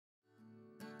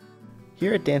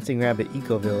Here at Dancing Rabbit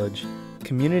Ecovillage,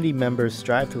 community members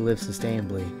strive to live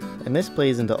sustainably, and this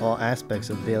plays into all aspects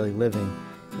of daily living,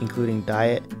 including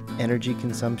diet, energy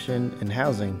consumption, and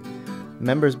housing.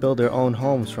 Members build their own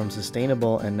homes from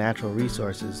sustainable and natural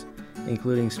resources,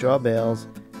 including straw bales,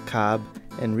 cob,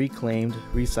 and reclaimed,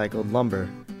 recycled lumber.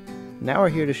 Now we're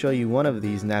here to show you one of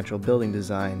these natural building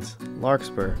designs,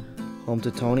 Larkspur, home to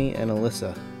Tony and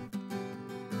Alyssa.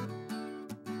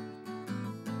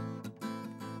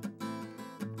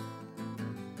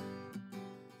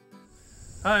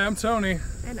 Hi, I'm Tony.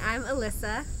 And I'm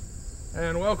Alyssa.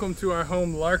 And welcome to our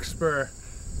home Larkspur.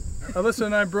 Alyssa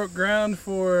and I broke ground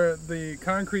for the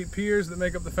concrete piers that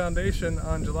make up the foundation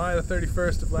on July the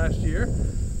 31st of last year.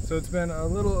 So it's been a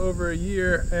little over a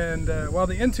year, and while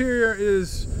the interior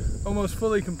is almost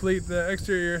fully complete, the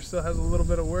exterior still has a little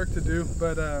bit of work to do,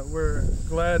 but we're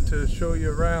glad to show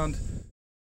you around.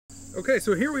 Okay,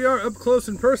 so here we are up close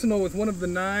and personal with one of the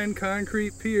 9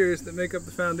 concrete piers that make up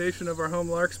the foundation of our home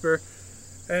Larkspur.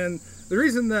 And the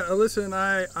reason that Alyssa and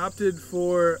I opted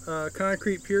for a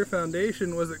concrete pier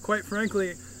foundation was that, quite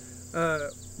frankly,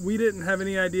 we didn't have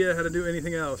any idea how to do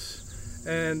anything else.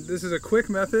 And this is a quick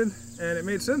method, and it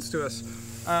made sense to us.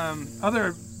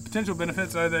 Other potential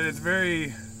benefits are that it's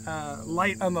very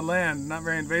light on the land, not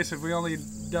very invasive. We only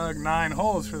dug 9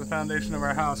 holes for the foundation of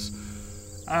our house.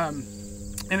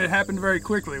 And it happened very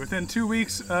quickly. Within 2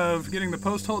 weeks of getting the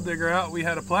post hole digger out, we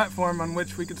had a platform on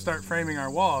which we could start framing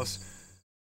our walls.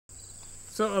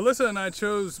 So Alyssa and I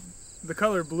chose the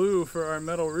color blue for our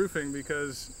metal roofing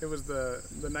because it was the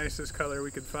nicest color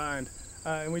we could find.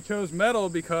 And we chose metal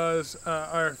because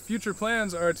our future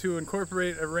plans are to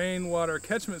incorporate a rainwater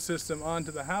catchment system onto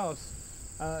the house.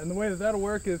 And the way that that'll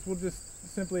work is we'll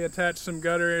just simply attach some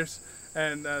gutters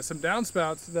and some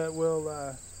downspouts that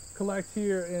will collect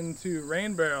here into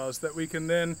rain barrels that we can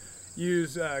then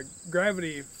use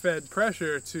gravity-fed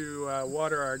pressure to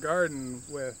water our garden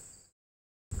with.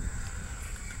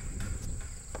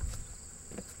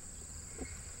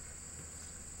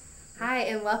 Hi,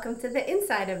 and welcome to the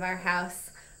inside of our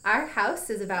house. Our house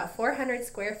is about 400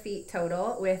 square feet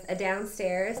total with a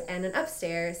downstairs and an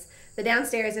upstairs. The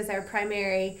downstairs is our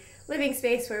primary living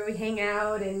space where we hang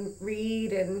out and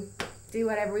read and do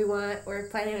whatever we want. We're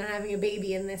planning on having a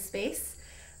baby in this space.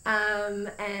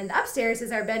 And upstairs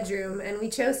is our bedroom, and we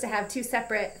chose to have 2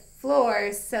 separate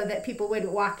floors so that people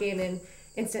wouldn't walk in and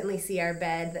instantly see our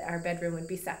bed. Our bedroom would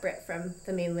be separate from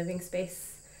the main living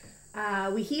space.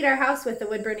 We heat our house with the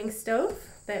wood-burning stove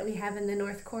that we have in the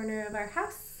north corner of our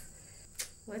house.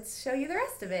 Let's show you the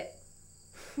rest of it.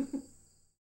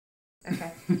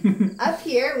 Okay. Up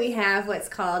here we have what's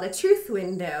called a truth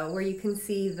window, where you can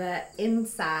see the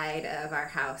inside of our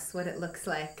house, what it looks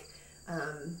like,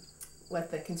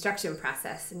 what the construction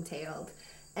process entailed.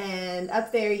 And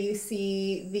up there you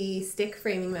see the stick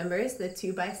framing members, the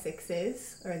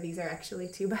 2x6s, or these are actually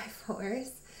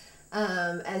 2x4s.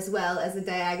 As well as a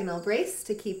diagonal brace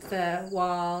to keep the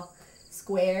wall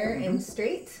square and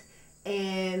straight,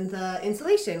 and the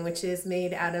insulation, which is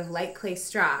made out of light clay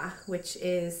straw, which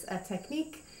is a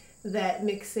technique that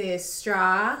mixes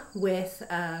straw with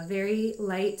a very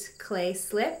light clay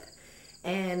slip,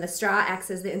 and the straw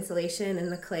acts as the insulation and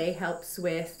the clay helps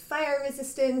with fire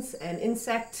resistance and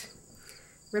insect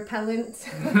repellent.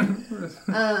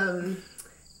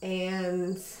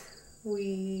 And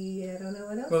I don't know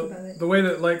what else about it. The way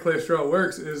that light clay straw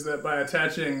works is that by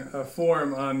attaching a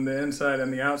form on the inside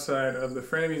and the outside of the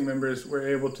framing members, we're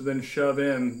able to then shove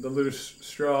in the loose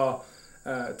straw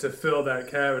to fill that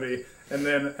cavity. And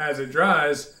then as it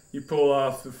dries, you pull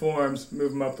off the forms,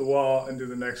 move them up the wall, and do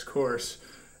the next course.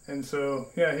 And so,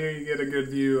 yeah, here you get a good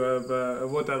view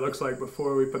of what that looks like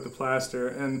before we put the plaster.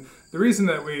 And the reason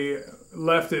that we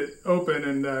left it open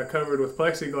and covered with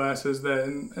plexiglass is that,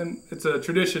 and it's a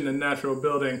tradition in natural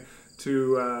building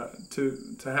to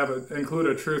include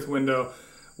a truth window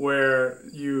where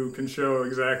you can show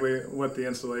exactly what the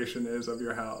insulation is of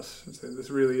your house. So this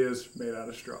really is made out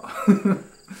of straw.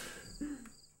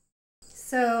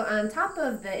 So on top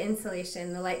of the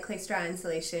insulation, the light clay straw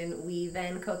insulation, we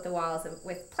then coat the walls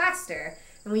with plaster.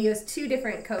 And we use 2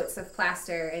 different coats of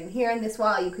plaster. And here on this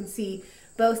wall you can see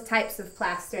both types of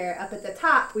plaster. Up at the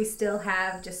top we still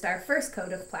have just our first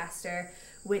coat of plaster,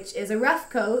 which is a rough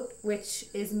coat, which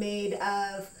is made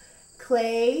of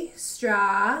clay,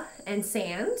 straw, and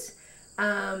sand.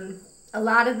 A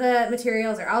lot of the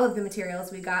materials, or all of the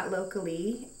materials, we got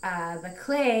locally. The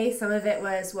clay, some of it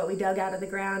was what we dug out of the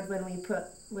ground when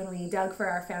we dug for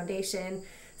our foundation.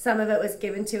 Some of it was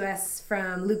given to us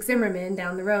from Luke Zimmerman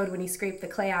down the road when he scraped the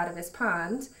clay out of his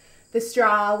pond. The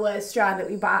straw was straw that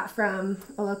we bought from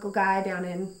a local guy down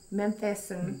in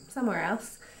Memphis and somewhere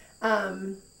else.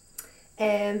 And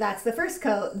that's the first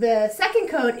coat. The second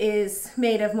coat is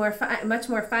made of much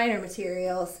more finer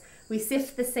materials. We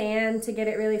sift the sand to get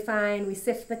it really fine. We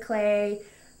sift the clay,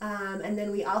 and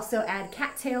then we also add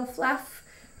cattail fluff,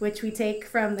 which we take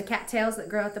from the cattails that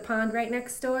grow at the pond right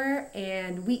next door,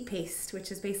 and wheat paste,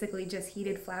 which is basically just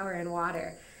heated flour and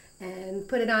water, and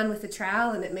put it on with a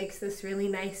trowel, and it makes this really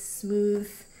nice, smooth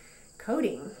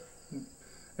coating.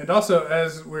 And also,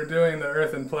 as we're doing the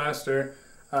earthen plaster,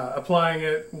 applying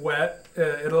it wet,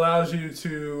 it allows you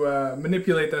to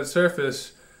manipulate that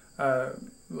surface,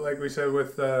 like we said,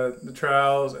 with the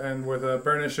trowels and with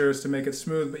burnishers to make it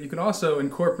smooth, but you can also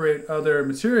incorporate other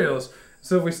materials.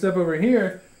 So if we step over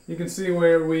here, you can see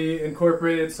where we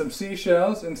incorporated some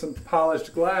seashells and some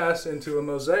polished glass into a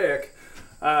mosaic.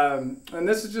 And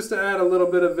this is just to add a little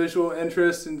bit of visual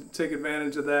interest and take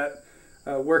advantage of that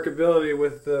workability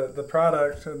with the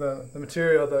product, the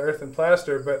material, the earthen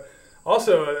plaster. But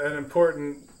also an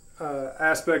important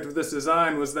aspect of this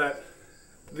design was that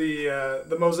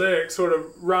the mosaic sort of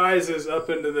rises up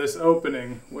into this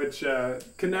opening, which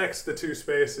connects the two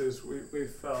spaces, we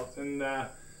felt. And I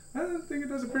think it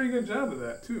does a pretty good job of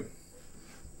that, too.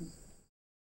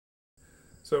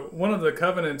 So one of the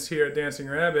covenants here at Dancing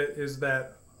Rabbit is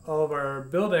that all of our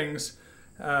buildings,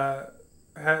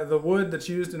 the wood that's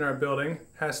used in our building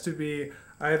has to be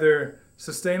either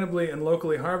sustainably and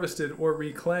locally harvested or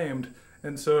reclaimed.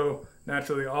 And so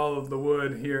naturally all of the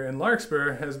wood here in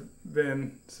Larkspur has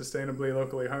been sustainably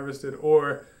locally harvested,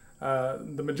 or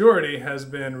the majority has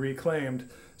been reclaimed.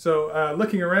 So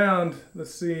looking around,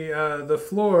 let's see, the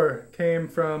floor came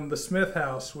from the Smith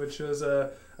House, which is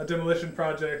a demolition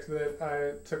project that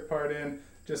I took part in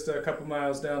just a couple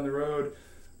miles down the road.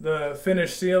 The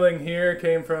finished ceiling here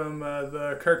came from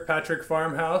the Kirkpatrick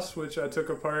farmhouse, which I took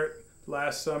apart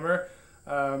last summer.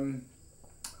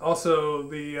 Also,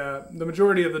 the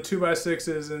majority of the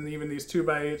 2x6s and even these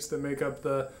 2x8s that make up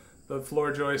the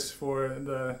floor joists for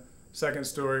the second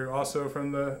story are also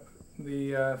from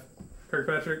the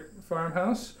Kirkpatrick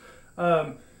farmhouse.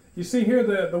 You see here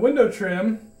the window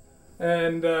trim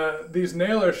and these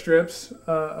nailer strips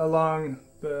along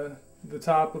the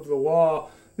top of the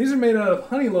wall. These are made out of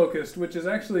honey locust, which is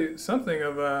actually something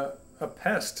of a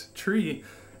pest tree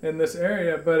in this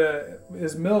area, but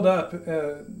is milled up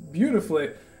beautifully.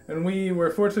 And we were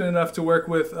fortunate enough to work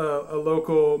with a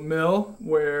local mill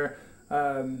where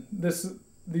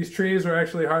these trees were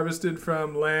actually harvested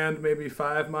from land maybe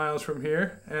 5 miles from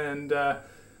here, and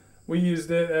we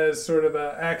used it as sort of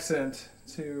an accent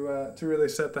to really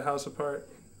set the house apart.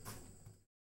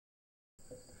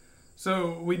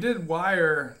 So we did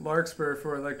wire Larkspur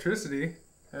for electricity,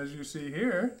 as you see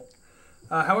here.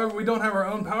 However, we don't have our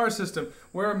own power system.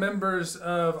 We're members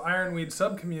of Ironweed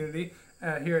subcommunity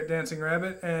here at Dancing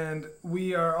Rabbit, and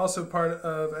we are also part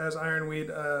of, as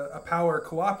Ironweed, a power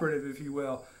cooperative, if you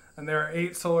will. And there are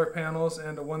 8 solar panels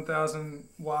and a 1,000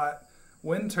 watt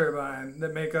wind turbine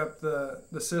that make up the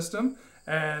system,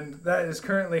 and that is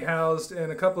currently housed in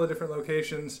a couple of different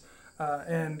locations.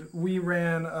 And we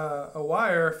ran a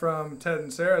wire from Ted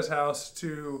and Sarah's house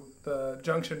to the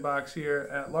junction box here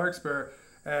at Larkspur,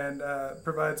 and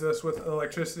provides us with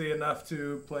electricity enough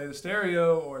to play the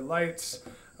stereo or lights,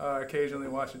 occasionally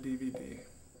watch a DVD.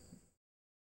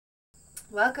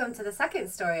 Welcome to the second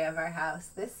story of our house.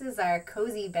 This is our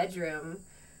cozy bedroom,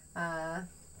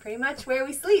 pretty much where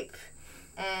we sleep.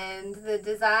 And the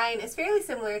design is fairly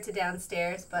similar to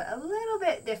downstairs, but a little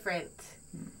bit different.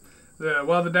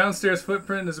 While the downstairs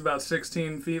footprint is about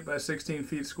 16 feet by 16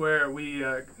 feet square, we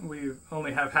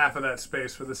only have half of that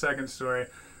space for the second story.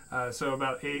 So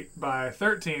about 8 by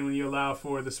 13 when you allow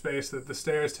for the space that the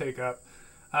stairs take up.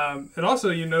 And also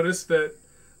you notice that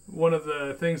one of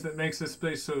the things that makes this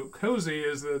space so cozy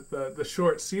is the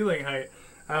short ceiling height.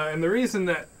 And the reason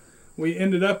that we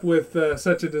ended up with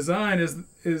such a design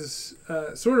is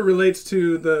sort of relates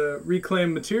to the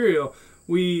reclaimed material.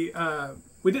 We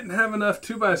didn't have enough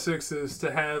 2x6s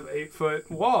to have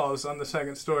 8-foot walls on the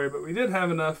second story, but we did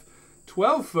have enough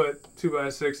 12-foot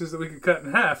 2x6s that we could cut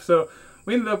in half. So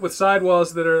we ended up with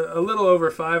sidewalls that are a little over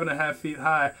 5.5 feet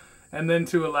high. And then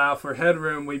to allow for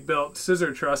headroom, we built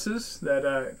scissor trusses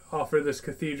that offer this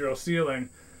cathedral ceiling.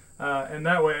 And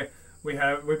that way, we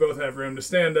both have room to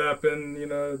stand up and,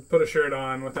 put a shirt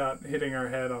on without hitting our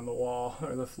head on the wall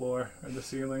or the floor or the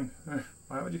ceiling.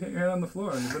 Why would you hit your head on the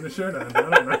floor and put a shirt on? I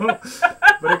don't know.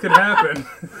 But it could happen.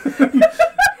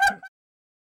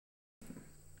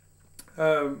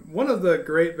 One of the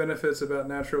great benefits about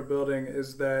natural building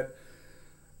is that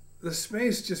the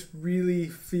space just really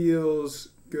feels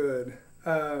good.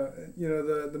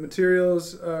 The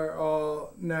materials are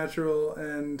all natural,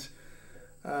 and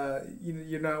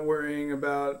you're not worrying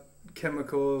about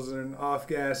chemicals and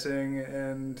off-gassing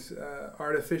and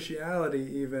artificiality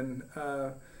even.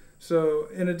 So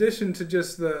in addition to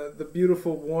just the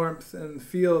beautiful warmth and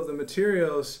feel of the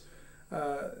materials,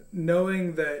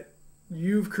 knowing that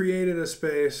you've created a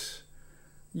space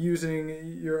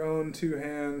using your own two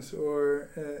hands, or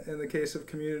in the case of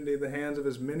community, the hands of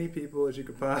as many people as you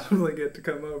could possibly get to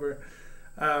come over,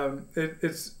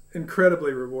 it's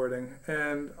incredibly rewarding.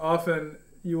 And often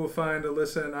you will find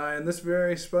Alyssa and I in this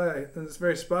very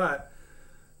spot,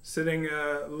 sitting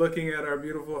looking at our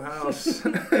beautiful house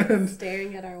and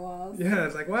staring at our walls. Yeah,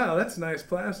 it's like, wow, that's nice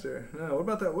plaster. No, what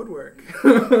about that woodwork?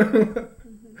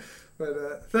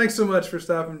 But thanks so much for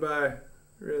stopping by,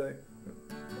 really.